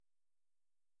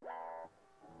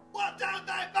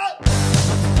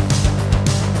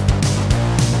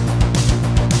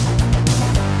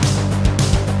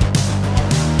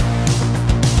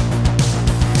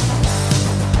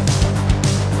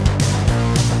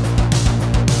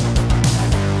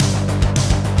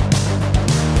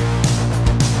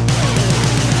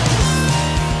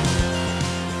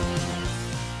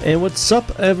And what's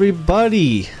up,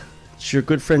 everybody? It's your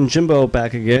good friend Jimbo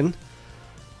back again.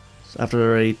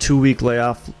 After a 2-week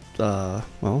layoff,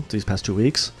 these past 2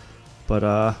 weeks. But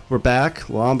we're back.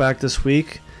 Well, I'm back this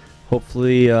week.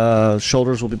 Hopefully,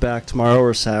 Shoulders will be back tomorrow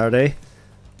or Saturday.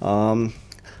 I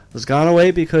was gone away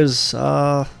because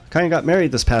kind of got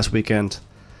married this past weekend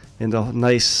in the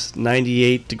nice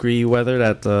 98-degree weather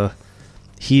that the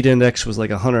heat index was like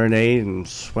 108 and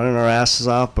sweating our asses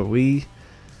off, but we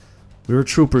were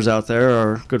troopers out there.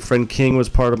 Our good friend King was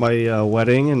part of my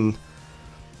wedding, and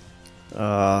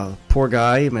poor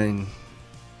guy, I mean,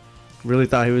 really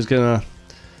thought he was gonna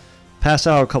pass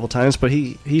out a couple times, but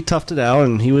he toughed it out,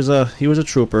 and he was a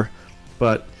trooper.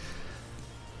 But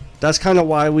that's kind of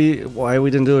why we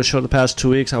didn't do a show the past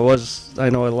 2 weeks. I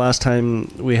know the last time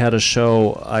we had a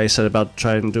show, I said about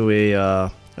trying to do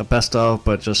a best of,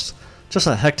 but just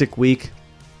a hectic week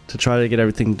to try to get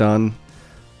everything done.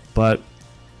 But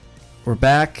we're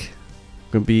back.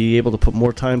 We're going to be able to put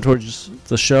more time towards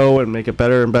the show and make it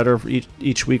better and better for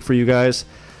each week for you guys.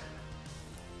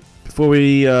 Before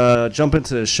we jump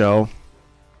into the show,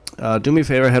 do me a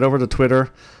favor, head over to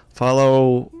Twitter,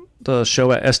 follow the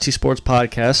show at ST Sports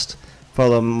Podcast,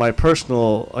 follow my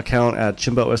personal account at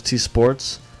Jimbo ST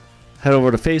Sports, head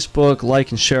over to Facebook, like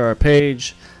and share our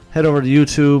page, head over to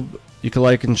YouTube. You can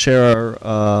like and share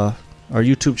our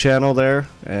YouTube channel there,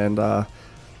 and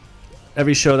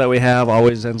every show that we have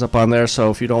always ends up on there. So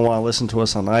if you don't want to listen to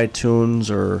us on iTunes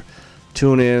or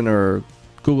TuneIn or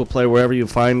Google Play, wherever you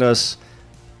find us,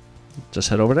 just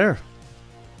head over there.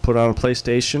 Put on a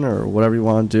PlayStation or whatever you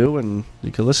want to do, and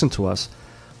you can listen to us.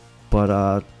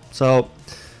 But so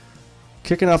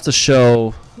kicking off the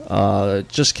show, it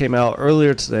just came out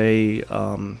earlier today.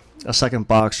 A second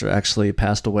boxer actually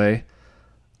passed away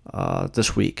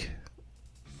this week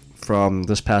from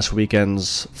this past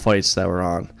weekend's fights that were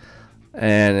on.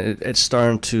 And it's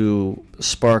starting to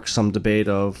spark some debate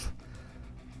of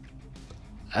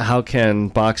how can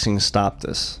boxing stop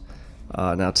this.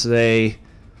 Now today,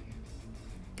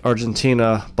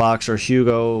 Argentina boxer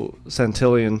Hugo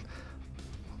Santillan,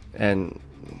 and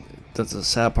that's the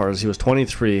sad part, is he was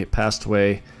 23, passed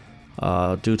away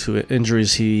due to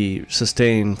injuries he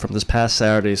sustained from this past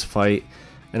Saturday's fight.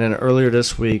 And then earlier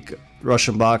this week,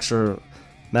 Russian boxer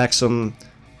Maxim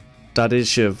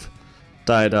Dadyshev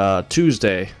died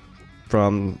Tuesday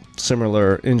from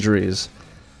similar injuries.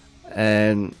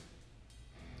 And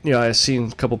I've seen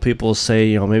a couple people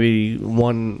say, maybe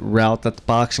one route that the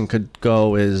boxing could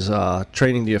go is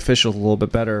training the officials a little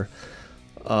bit better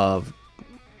of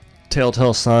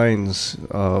telltale signs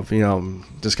of,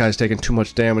 this guy's taking too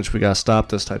much damage, we gotta stop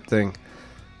this type thing.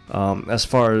 As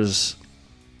far as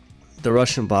the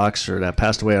Russian boxer that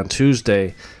passed away on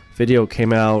Tuesday, video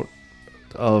came out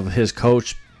of his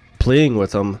coach pleading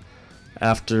with him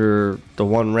after the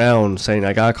one round, saying,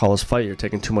 I gotta call this fight, you're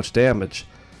taking too much damage.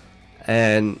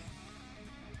 And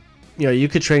you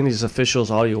could train these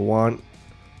officials all you want,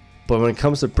 but when it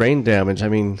comes to brain damage, I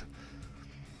mean,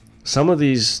 some of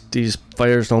these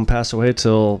fighters don't pass away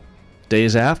till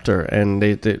days after, and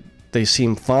they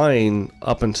seem fine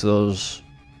up until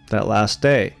that last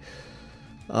day.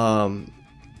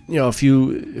 If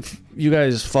you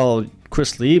guys followed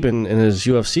Chris Lieb in his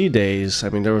UFC days, I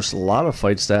mean, there was a lot of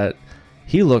fights that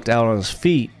he looked out on his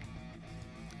feet,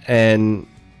 and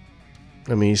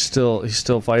I mean, he's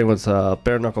still fighting with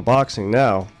bare knuckle boxing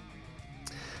now.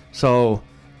 So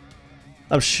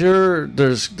I'm sure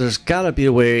there's got to be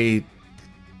a way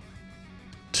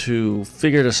to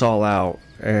figure this all out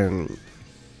and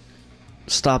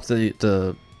stop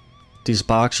these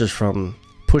boxers from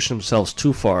pushing themselves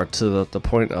too far to the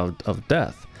point of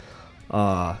death.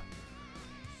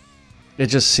 It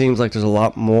just seems like there's a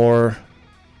lot more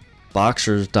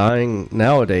boxers dying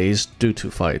nowadays due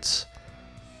to fights.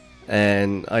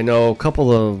 And I know a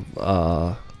couple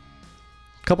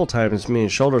times me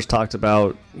and Shoulders talked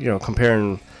about,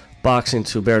 comparing boxing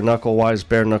to bare knuckle. Why is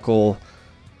bare knuckle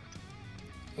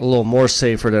a little more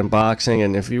safer than boxing?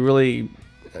 And if you really,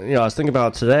 I was thinking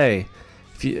about it today,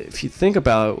 if you think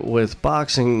about, with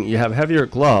boxing, you have heavier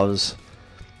gloves,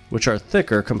 which are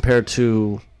thicker compared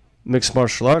to mixed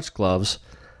martial arts gloves.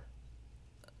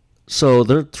 So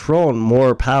they're throwing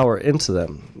more power into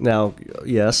them. Now,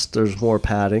 yes, there's more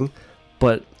padding,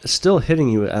 but it's still hitting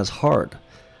you as hard.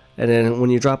 And then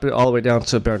when you drop it all the way down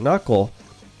to bare knuckle,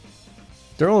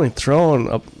 they're only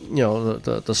throwing up,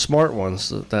 the smart ones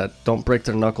that don't break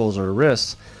their knuckles or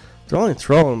wrists. They're only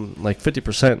throwing like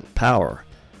 50% power.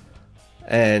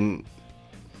 And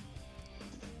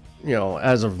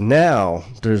as of now,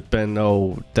 there's been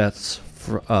no deaths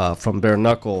from bare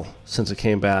knuckle since it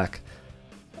came back.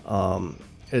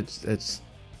 It's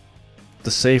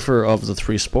the safer of the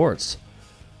three sports.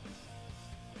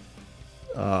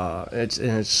 It's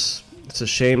a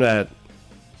shame that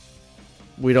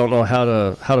we don't know how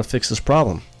to fix this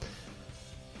problem.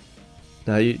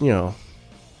 Now you know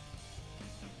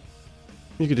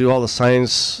you could do all the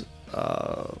science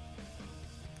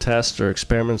tests or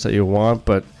experiments that you want,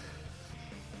 but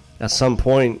at some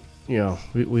point, you know,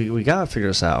 we gotta figure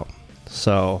this out.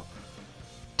 So,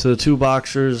 to the two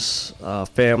boxers,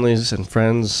 families, and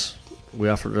friends, we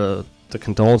offer the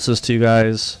condolences to you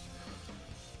guys.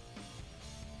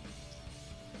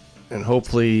 And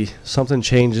hopefully something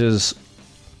changes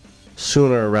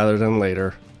sooner rather than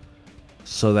later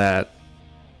so that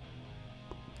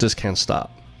this can't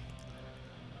stop.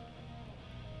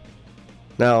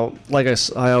 Now, like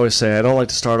I always say, I don't like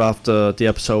to start off the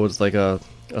episode with like a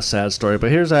sad story, but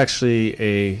here's actually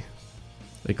a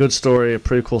good story, a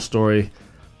pretty cool story.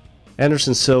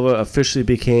 Anderson Silva officially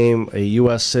became a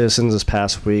U.S. citizen this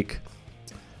past week.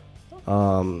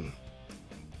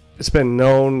 It's been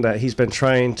known that he's been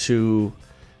trying to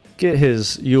get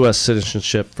his U.S.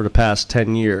 citizenship for the past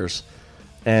 10 years.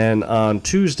 And on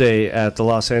Tuesday at the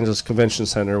Los Angeles Convention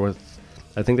Center, with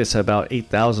I think they said about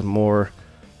 8,000 more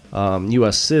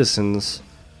U.S. citizens,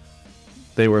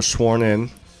 they were sworn in.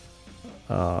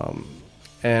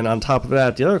 And on top of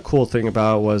that, the other cool thing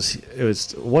about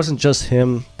it wasn't just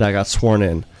him that got sworn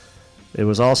in. It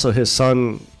was also his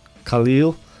son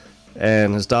Khalil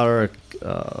and his daughter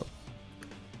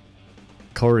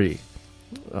Corey.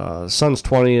 Son's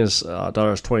 20, his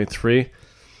daughter's 23.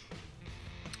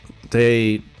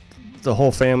 The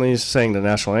whole family sang the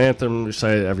national anthem,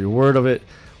 recited every word of it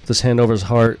with his hand over his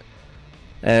heart.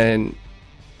 And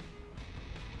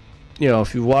you know,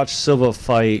 if you watch Silva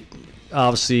fight,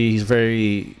 obviously he's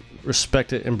very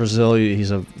respected in Brazil.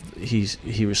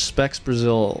 He respects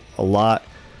Brazil a lot,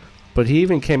 but he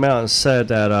even came out and said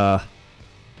that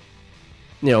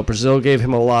you know, Brazil gave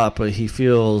him a lot, but he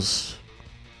feels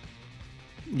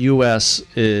U.S.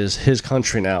 is his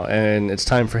country now, and it's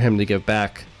time for him to give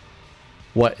back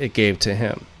what it gave to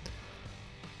him.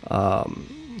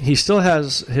 He still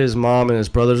has his mom and his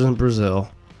brothers in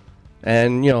Brazil,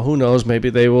 and you know, who knows, maybe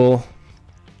they will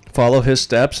follow his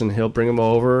steps and he'll bring them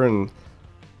over and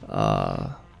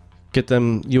get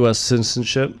them U.S.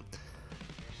 citizenship.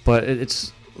 But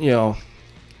it's, you know,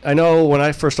 I know when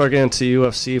I first started getting into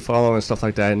UFC following and stuff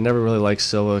like that, I never really liked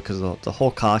Silva because of the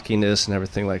whole cockiness and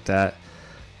everything like that.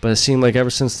 But it seemed like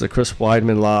ever since the Chris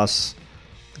Weidman loss,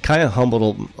 it kind of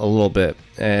humbled a little bit,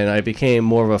 and I became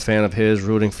more of a fan of his,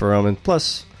 rooting for him. And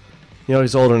plus, you know,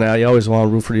 he's older now. You always want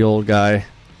to root for the old guy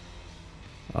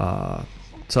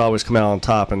to always come out on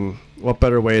top. And what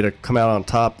better way to come out on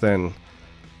top than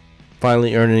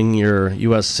finally earning your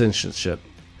U.S. citizenship?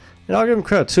 And I'll give him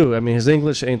credit too. I mean, his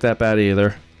English ain't that bad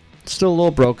either. It's still a little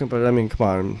broken, but I mean, come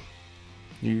on.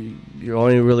 You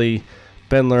only really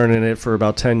been learning it for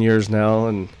about 10 years now,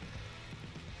 and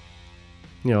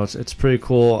you know, it's pretty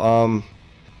cool.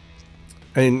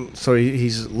 And so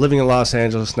he's living in Los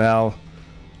Angeles now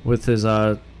with his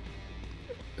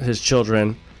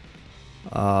children.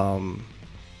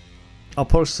 I'll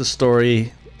post the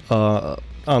story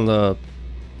on the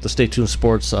Stay Tuned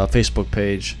Sports Facebook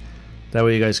page. That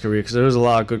way you guys can read, because there's a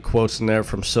lot of good quotes in there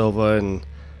from Silva and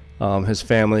his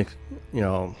family, you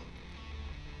know,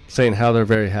 saying how they're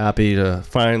very happy to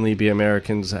finally be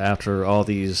Americans after all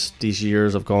these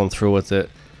years of going through with it.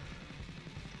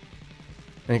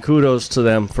 And kudos to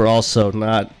them for also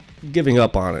not giving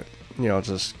up on it. You know,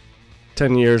 just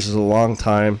 10 years is a long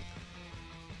time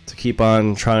to keep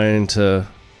on trying to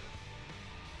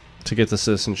get the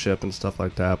citizenship and stuff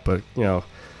like that. But, you know,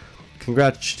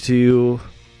 congrats to you,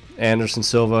 Anderson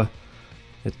Silva.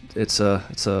 It's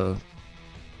a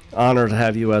honor to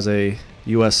have you as a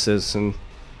U.S. citizen,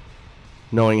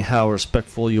 knowing how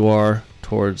respectful you are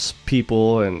towards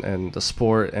people and the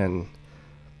sport, and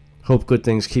hope good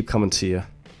things keep coming to you.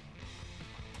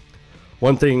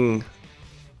 One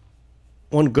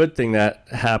good thing that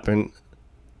happened,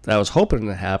 that I was hoping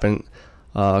to happen,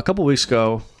 a couple weeks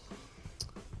ago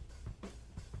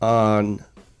on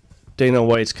Dana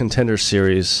White's Contender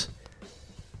Series,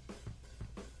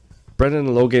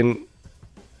 Brendan Logan,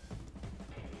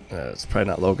 it's probably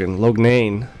not Logan,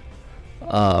 Loughnane,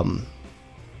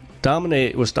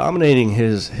 was dominating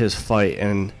his fight,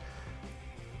 and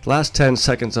the last 10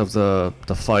 seconds of the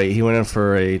fight, he went in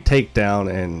for a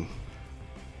takedown and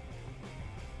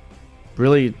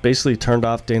really basically turned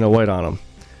off Dana White on him.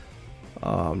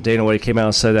 Dana White came out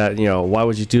and said that, you know, why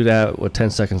would you do that with 10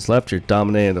 seconds left? You're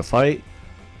dominating the fight.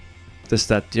 This,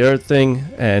 that, the other thing,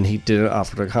 and he didn't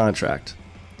offer the contract.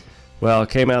 Well, it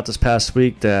came out this past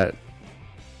week that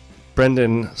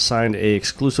Brendan signed a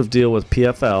exclusive deal with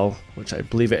PFL, which I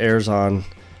believe it airs on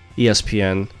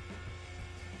ESPN.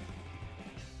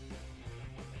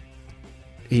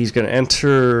 He's going to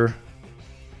enter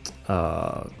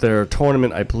their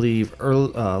tournament, I believe,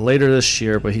 later this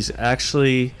year, but he's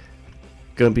actually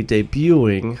going to be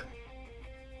debuting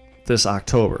this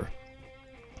October,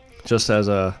 just as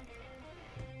a,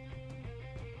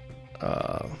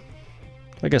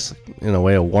 I guess, in a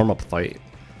way, a warm-up fight.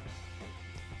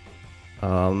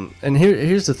 And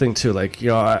here's the thing, too. Like,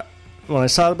 when I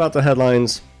saw about the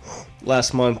headlines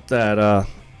last month that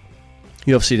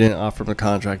UFC didn't offer him a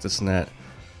contract, this and that,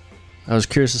 I was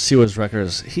curious to see what his record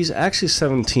is. He's actually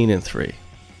 17-3.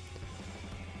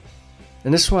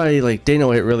 And this is why, like, Dana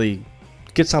White really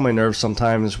gets on my nerves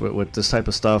sometimes with this type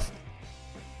of stuff.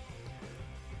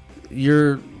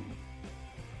 To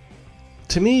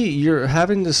me, you're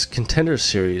having this contender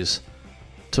series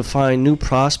to find new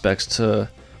prospects to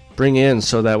bring in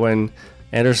so that when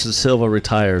Anderson Silva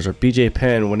retires or BJ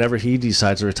Penn, whenever he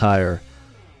decides to retire,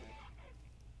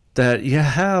 that you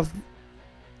have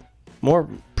more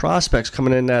prospects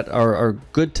coming in that are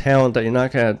good talent, that you're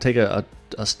not going to take a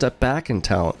step back in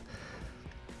talent.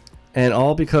 And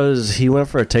all because he went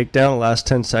for a takedown the last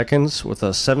 10 seconds with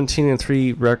a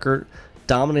 17-3 record,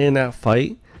 dominating that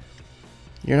fight.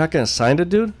 You're not going to sign the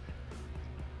dude?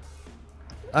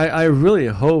 I really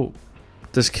hope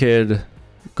this kid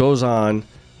goes on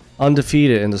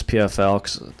undefeated in this PFL,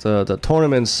 because the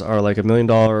tournaments are like $1 million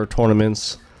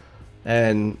tournaments.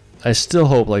 And I still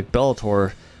hope like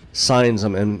Bellator signs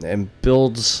him and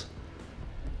builds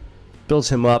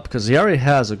him up, because he already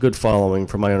has a good following,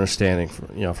 from my understanding,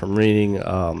 from reading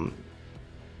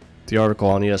the article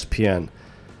on ESPN.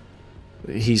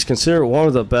 He's considered one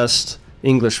of the best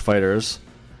English fighters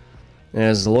and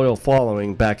has a loyal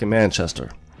following back in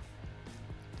Manchester.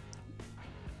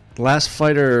 The last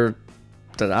fighter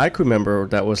that I could remember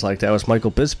that was like that was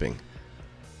Michael Bisping,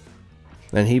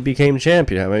 and he became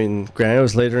champion. I mean, granted, it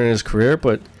was later in his career,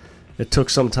 but it took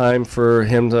some time for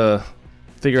him to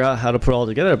figure out how to put it all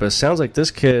together. But it sounds like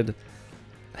this kid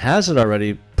has it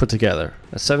already put together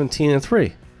at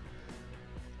 17-3.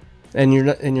 And you're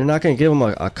not going to give him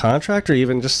a contract or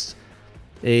even just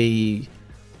a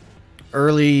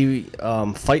early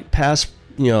fight pass,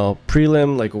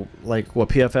 prelim like what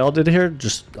PFL did here,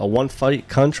 just a one fight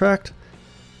contract.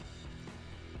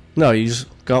 No, you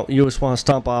just want to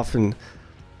stomp off and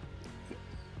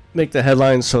make the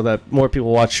headlines so that more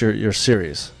people watch your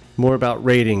series. More about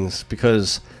ratings,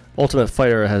 because Ultimate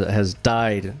Fighter has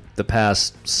died the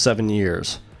past 7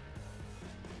 years.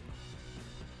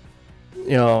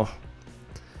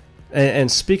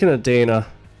 And speaking of Dana,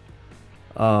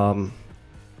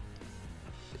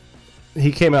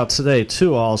 he came out today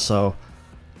too, also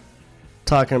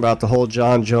talking about the whole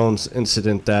Jon Jones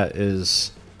incident that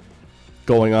is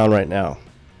going on right now.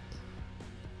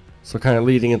 So kind of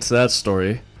leading into that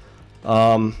story,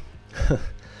 Mr.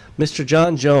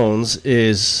 Jon Jones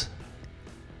is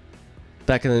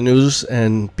back in the news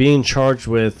and being charged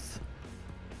with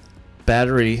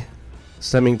battery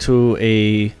stemming to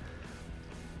a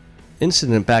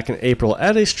incident back in April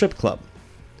at a strip club.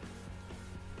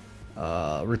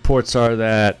 Reports are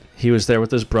that he was there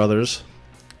with his brothers,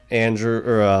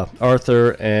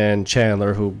 Arthur and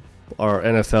Chandler, who are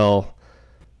NFL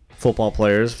football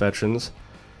players, veterans.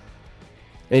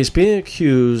 And he's being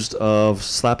accused of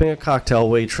slapping a cocktail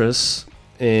waitress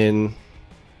in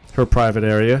her private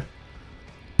area,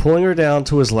 pulling her down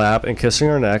to his lap and kissing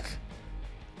her neck,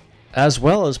 as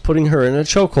well as putting her in a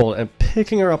chokehold and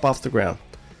picking her up off the ground.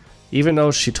 Even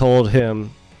though she told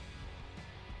him,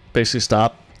 basically,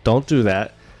 stop, don't do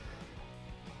that.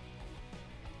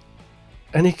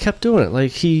 And he kept doing it.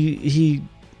 Like, he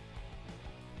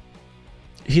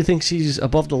thinks he's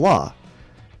above the law.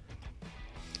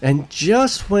 And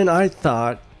just when I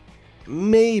thought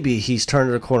maybe he's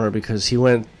turned the corner, because he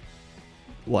went,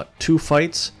 2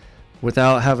 fights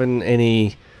without having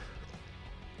any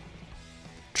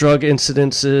drug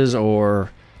incidences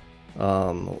or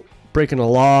breaking the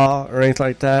law or anything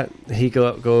like that, he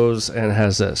goes and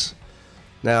has this.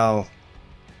 Now,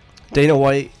 Dana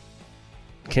White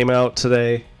came out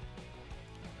today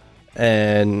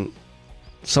and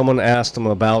someone asked him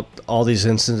about all these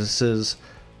instances,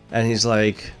 and he's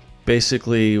like,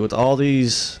 basically, with all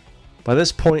these, by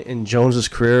this point in Jones's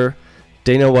career,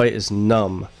 Dana White is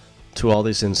numb to all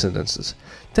these incidences.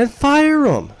 Then fire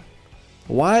him.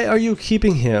 Why are you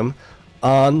keeping him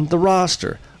on the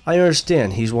roster? I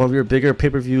understand he's one of your bigger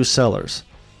pay-per-view sellers.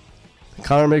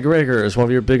 Conor McGregor is one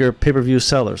of your bigger pay-per-view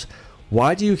sellers.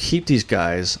 Why do you keep these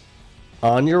guys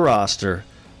on your roster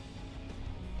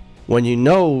when you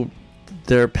know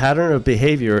their pattern of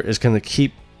behavior is going to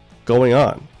keep going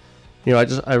on.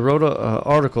 I wrote an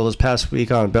article this past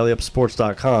week on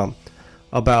BellyUpSports.com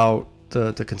about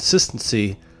the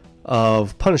consistency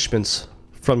of punishments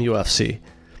from UFC.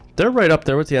 They're right up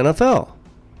there with the NFL.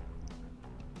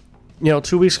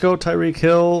 2 weeks ago, Tyreek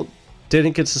Hill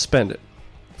didn't get suspended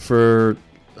for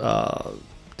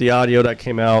the audio that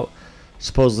came out,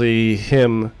 supposedly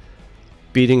him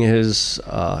beating his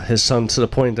son to the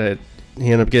point that he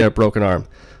ended up getting a broken arm.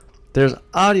 There's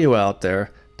audio out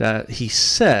there that he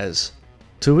says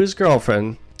to his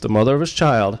girlfriend, the mother of his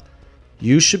child,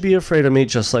 "You should be afraid of me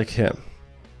just like him."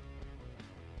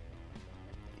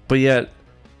 But yet,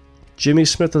 Jimmy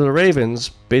Smith of the Ravens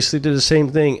basically did the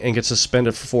same thing and gets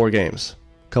suspended for 4 games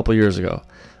a couple years ago.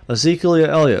 Ezekiel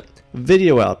Elliott,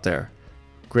 video out there.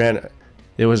 Granted,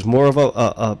 it was more of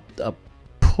a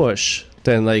push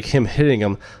than like him hitting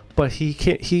him, but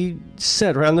he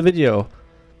said right on the video,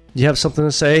 "You have something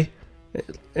to say?"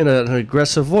 in an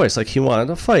aggressive voice, like he wanted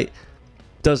to fight.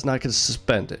 Does not get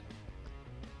suspended.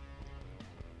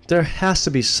 There has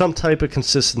to be some type of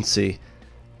consistency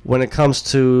when it comes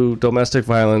to domestic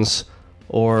violence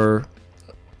or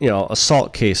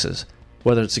assault cases,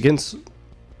 whether it's against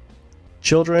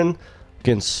children,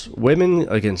 against women,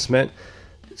 against men.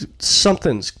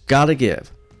 Something's got to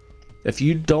give. If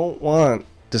you don't want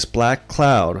this black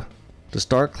cloud, this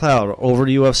dark cloud over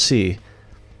the UFC,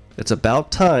 it's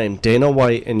about time Dana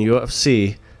White and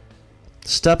UFC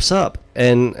steps up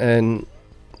and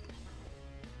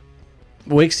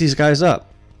wakes these guys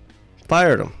up.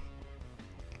 Fired them.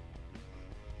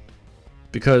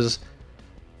 Because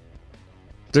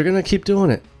they're going to keep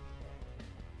doing it.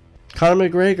 Conor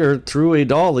McGregor threw a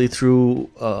dolly through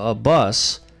a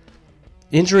bus,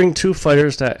 injuring 2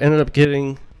 fighters that ended up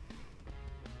getting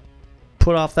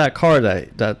put off that card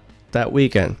that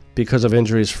weekend because of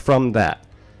injuries from that.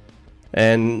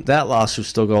 And that lawsuit's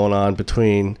still going on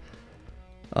between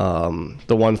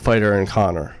the one fighter and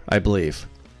Conor, I believe.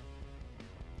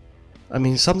 I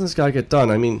mean, something's got to get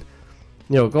done. I mean,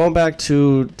 going back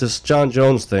to this Jon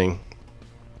Jones thing,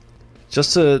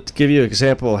 just to give you an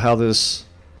example of how this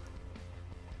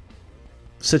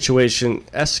situation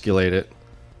escalated,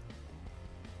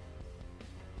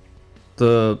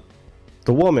 the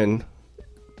woman,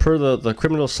 per the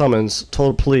criminal summons,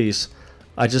 told police,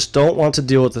 "I just don't want to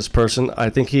deal with this person. I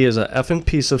think he is a effing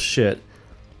piece of shit.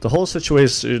 The whole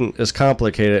situation is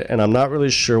complicated, and I'm not really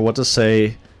sure what to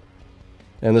say,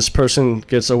 and this person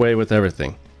gets away with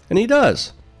everything." And he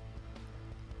does.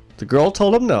 The girl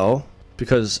told him no,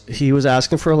 because he was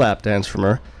asking for a lap dance from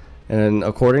her, and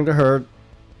according to her,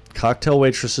 cocktail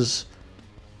waitresses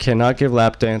cannot give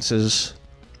lap dances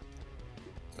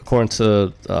according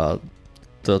to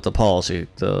the policy,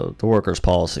 the workers'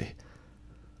 policy.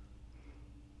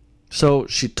 So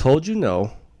she told you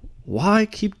no. Why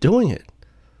keep doing it?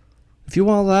 If you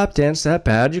want a lap dance that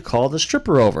bad, you call the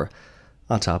stripper over.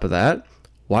 On top of that,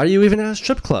 why do you even at a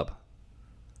strip club?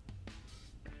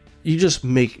 You just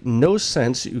make no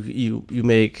sense. You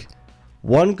make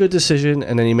one good decision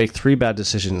and then you make 3 bad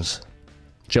decisions.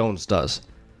 Jones does.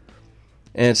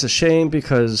 And it's a shame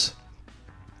because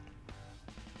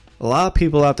a lot of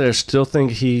people out there still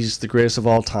think he's the greatest of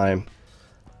all time.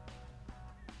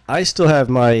 I still have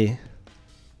my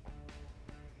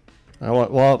I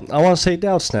want to say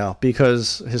doubts now,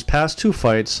 because his past 2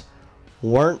 fights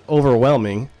weren't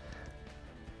overwhelming.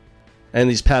 And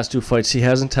these past 2 fights, he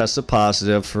hasn't tested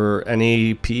positive for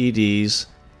any PEDs.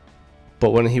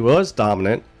 But when he was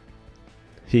dominant,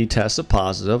 he tested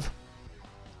positive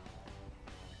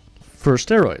for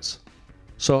steroids.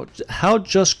 So how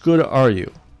just good are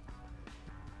you?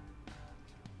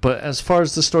 But as far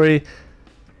as the story,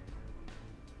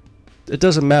 it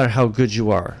doesn't matter how good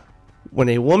you are. When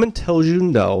a woman tells you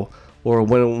no, or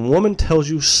when a woman tells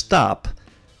you stop,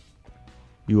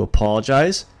 you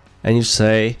apologize and you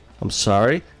say, "I'm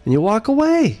sorry," and you walk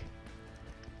away.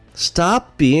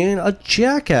 Stop being a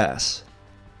jackass.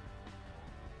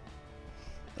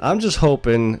 I'm just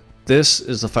hoping this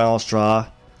is the final straw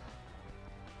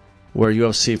where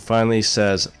UFC finally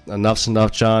says, "Enough's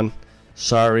enough, John.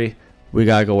 Sorry, we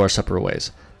gotta go our separate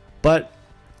ways." But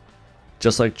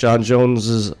just like Jon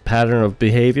Jones's pattern of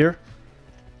behavior,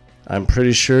 I'm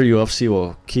pretty sure UFC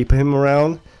will keep him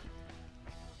around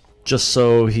just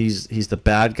so he's the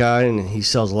bad guy and he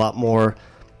sells a lot more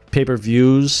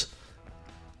pay-per-views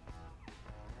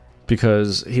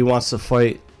because he wants to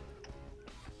fight.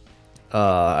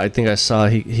 I think I saw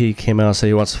he came out and said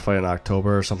he wants to fight in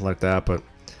October or something like that. But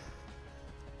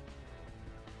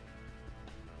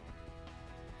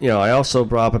I also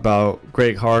brought up about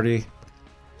Greg Hardy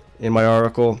in my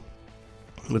article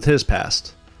with his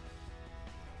past.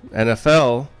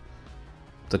 NFL,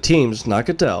 the teams, not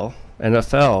Goodell,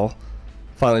 NFL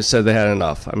finally said they had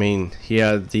enough. I mean, he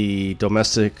had the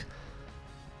domestic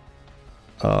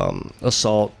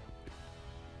assault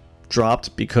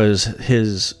dropped because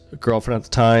his girlfriend at the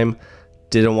time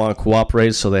didn't want to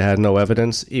cooperate, so they had no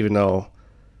evidence, even though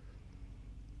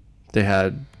they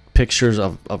had pictures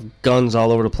of guns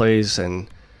all over the place. And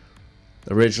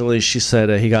originally she said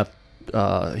that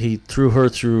he threw her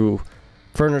through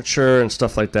furniture and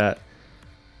stuff like that.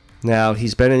 Now,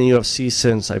 he's been in the UFC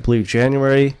since, I believe,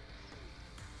 January.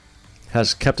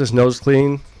 Has kept his nose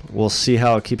clean. We'll see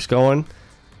how it keeps going.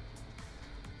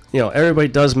 You know, everybody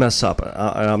does mess up.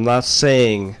 I'm not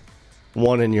saying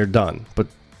one and you're done. But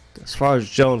as far as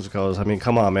Jones goes, I mean,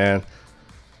 come on, man.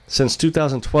 Since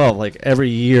 2012, like every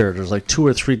year, there's like 2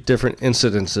 or 3 different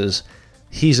incidences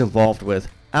he's involved with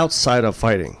outside of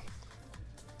fighting.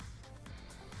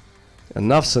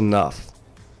 Enough's enough.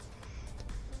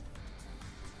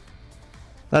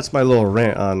 That's my little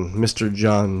rant on Mr.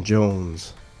 Jon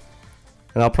Jones.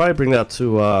 And I'll probably bring that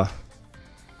to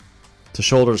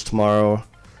Shoulders tomorrow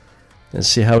and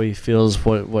see how he feels,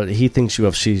 what he thinks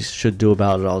UFC should do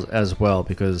about it as well.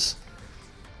 Because,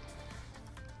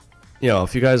 you know,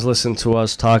 if you guys listen to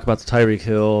us talk about the Tyreek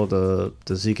Hill, the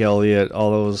Zeke Elliott,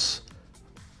 all those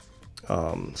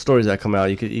stories that come out,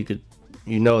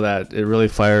 you know that it really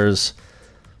fires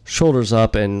Shoulders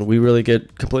up, and we really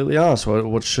get completely honest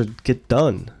what should get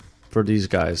done for these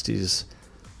guys, these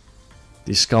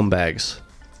scumbags.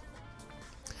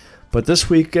 But this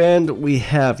weekend we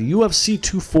have UFC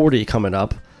 240 coming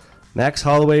up. Max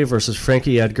Holloway versus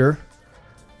Frankie Edgar.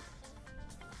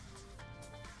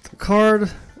 The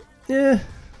card, it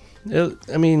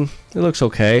looks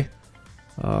okay.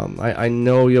 I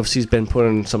know UFC's been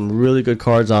putting some really good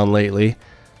cards on lately.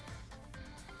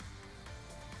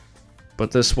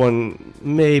 But this one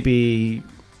may be,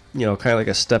 you know, kind of like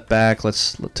a step back.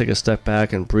 Let's take a step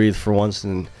back and breathe for once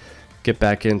and get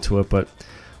back into it. But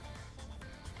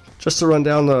just to run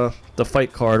down the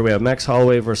fight card, we have Max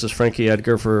Holloway versus Frankie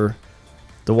Edgar for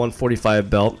the 145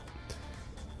 belt.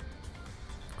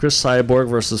 Chris Cyborg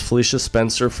versus Felicia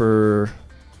Spencer for,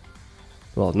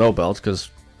 well, no belt because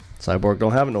Cyborg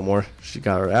don't have it no more. She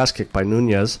got her ass kicked by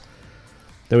Nunez.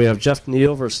 Then we have Jeff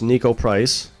Neal versus Nico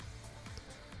Price.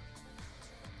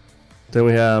 Then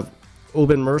we have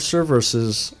Ubin Mercer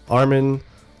versus Arman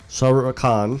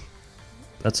Sarukan.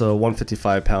 That's a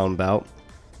 155-pound bout.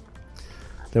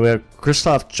 Then we have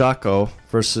Krzysztof Jotko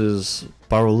versus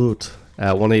Barulut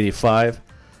at 185.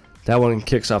 That one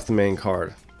kicks off the main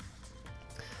card.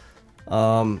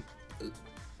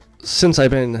 Since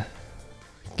I've been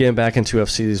getting back into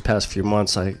UFC these past few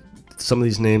months, some of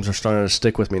these names are starting to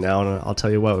stick with me now, and I'll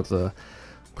tell you what, with the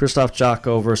Krzysztof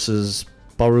Jotko versus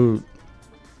Barulut,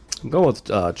 I'm going with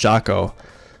Jotko.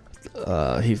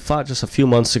 He fought just a few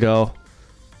months ago.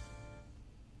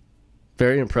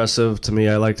 Very impressive to me.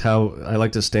 I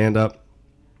liked his stand up.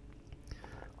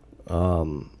 So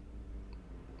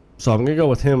I'm gonna go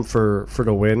with him for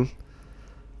the win.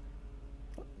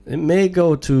 It may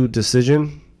go to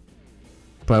decision,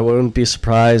 but I wouldn't be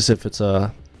surprised if it's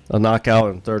a knockout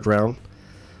in the third round.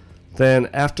 Then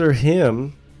after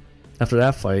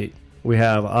that fight, we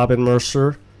have Ubin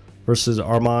Mercer versus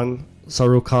Arman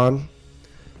Sarukan.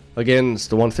 Again, it's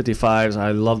the 155s.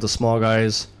 I love the small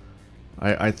guys.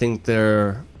 I think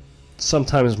they're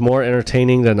sometimes more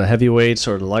entertaining than the heavyweights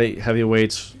or the light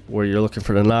heavyweights where you're looking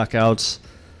for the knockouts.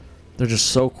 They're just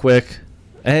so quick,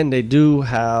 and they do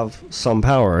have some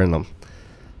power in them.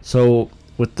 So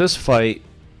with this fight,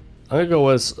 I'm going to go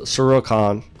with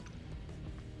Sarukan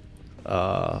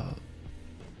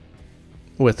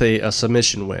with a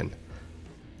submission win.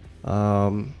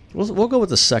 We'll go with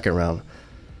the second round.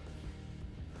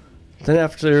 Then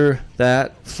after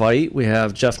that fight, we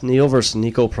have Jeff Neal versus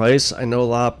Nico Price. I know a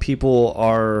lot of people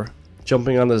are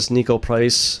jumping on this Nico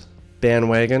Price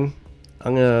bandwagon.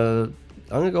 I'm gonna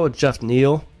go with Jeff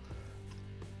Neal.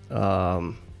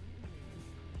 I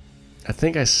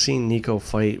think I've seen Nico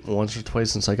fight once or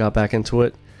twice since I got back into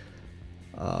it.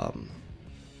 And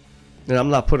I'm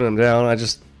not putting him down. I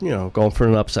just, going for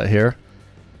an upset here.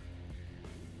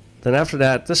 Then after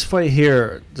that, this fight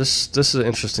here, this is an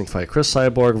interesting fight. Chris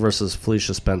Cyborg versus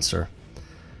Felicia Spencer.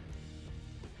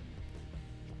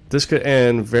 This could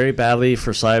end very badly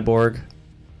for Cyborg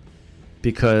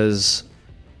because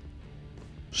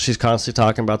she's constantly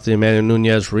talking about the Amanda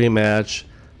Nunes rematch.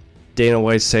 Dana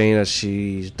White saying that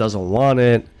she doesn't want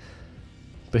it.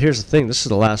 But here's the thing. This is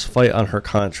the last fight on her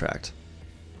contract.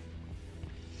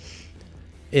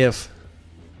 If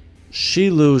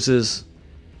she loses,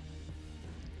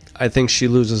 I think she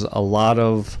loses a lot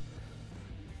of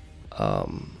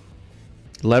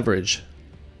leverage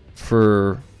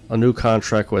for a new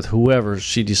contract with whoever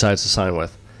she decides to sign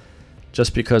with,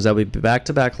 just because that'll be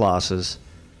back-to-back losses.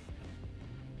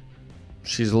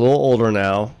 She's a little older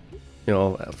now,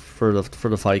 for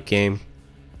the fight game.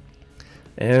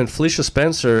 And Felicia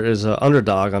Spencer is an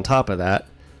underdog on top of that.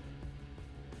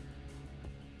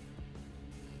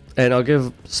 And I'll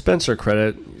give Spencer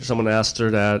credit. Someone asked her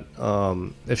that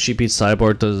if she beats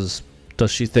Cyborg,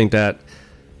 does she think that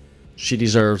she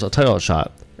deserves a title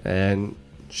shot? And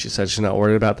she said she's not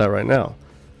worried about that right now.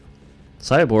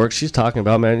 Cyborg, she's talking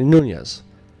about Manny Nunes.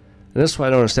 And this is what I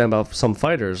don't understand about some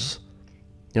fighters.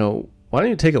 Why don't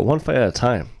you take it one fight at a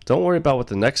time? Don't worry about what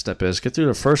the next step is. Get through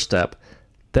the first step,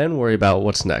 then worry about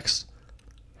what's next.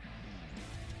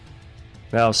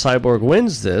 Now, if Cyborg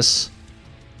wins this,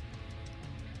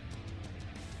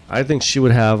 I think she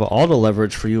would have all the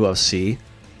leverage for UFC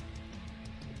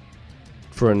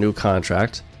for a new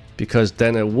contract, because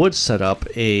then it would set up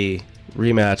a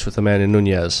rematch with Amanda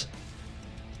Nunes.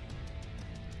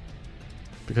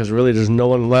 Because really there's no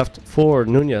one left for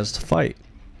Nunes to fight.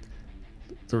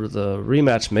 The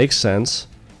rematch makes sense,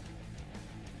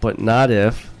 but not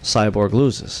if Cyborg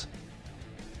loses.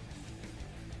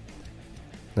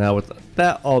 Now, with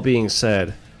that all being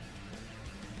said,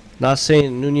 not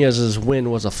saying Nunes'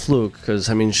 win was a fluke, because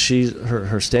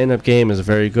her stand-up game is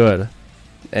very good,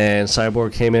 and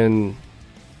Cyborg came in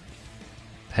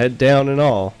head down and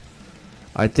all.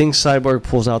 I think Cyborg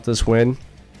pulls out this win.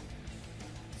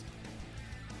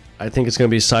 I think it's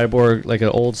going to be Cyborg, like an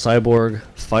old Cyborg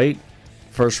fight,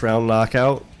 first round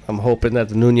knockout. I'm hoping that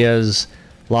the Nunes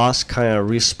loss kind of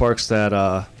re-sparks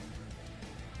that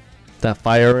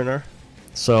fire in her.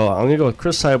 So I'm going to go with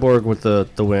Chris Cyborg with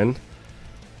the win.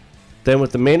 Then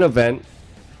with the main event,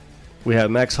 we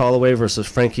have Max Holloway versus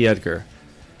Frankie Edgar.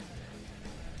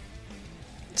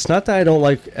 It's not that I don't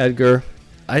like Edgar.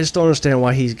 I just don't understand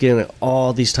why he's getting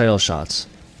all these title shots.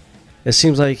 It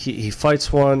seems like he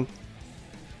fights one,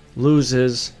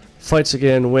 loses, fights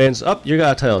again, wins. You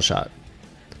got a title shot.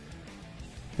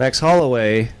 Max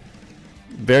Holloway,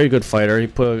 very good fighter. He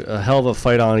put a hell of a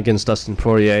fight on against Dustin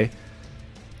Poirier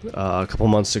a couple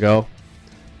months ago.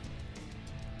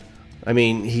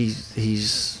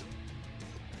 He's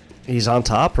on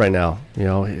top right now.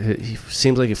 He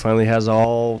seems like he finally has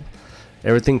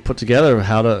everything put together,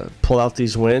 how to pull out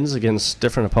these wins against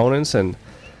different opponents. And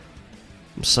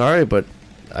I'm sorry, but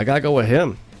I gotta go with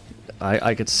him.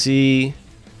 I could see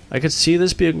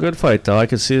this being a good fight, though. I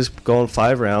could see this going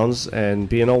 5 rounds and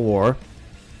being a war.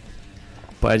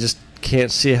 But I just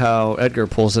can't see how Edgar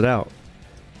pulls it out.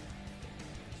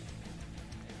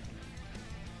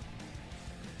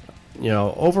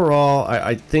 Overall,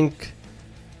 I think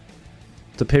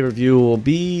the pay-per-view will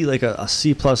be like a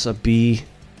C plus, a B.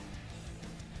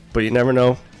 But you never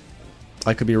know.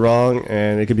 I could be wrong,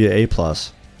 and it could be an A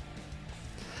plus.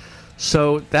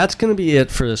 So that's going to be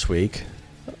it for this week.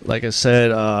 Like I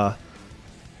said,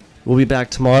 we'll be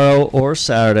back tomorrow or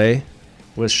Saturday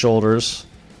with Shoulders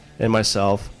and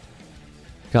myself.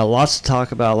 Got lots to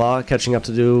talk about, a lot of catching up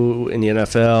to do in the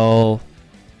NFL,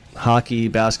 hockey,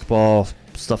 basketball,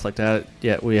 stuff like that.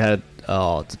 Yeah, we had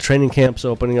the training camps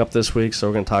opening up this week, so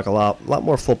we're going to talk a lot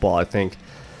more football, I think.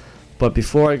 But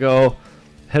before I go,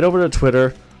 head over to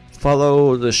Twitter,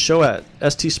 follow the show at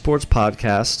ST Sports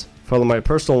Podcast, follow my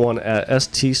personal one at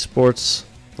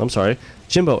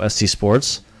Jimbo ST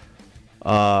Sports.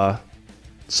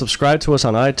 Subscribe to us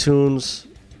on iTunes,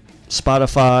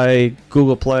 Spotify,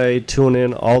 Google Play,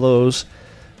 TuneIn, all those.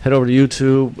 Head over to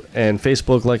YouTube and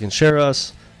Facebook, like and share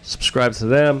us. Subscribe to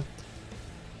them.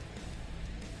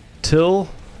 Till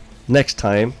next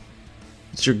time,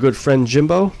 it's your good friend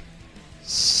Jimbo,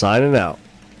 signing out.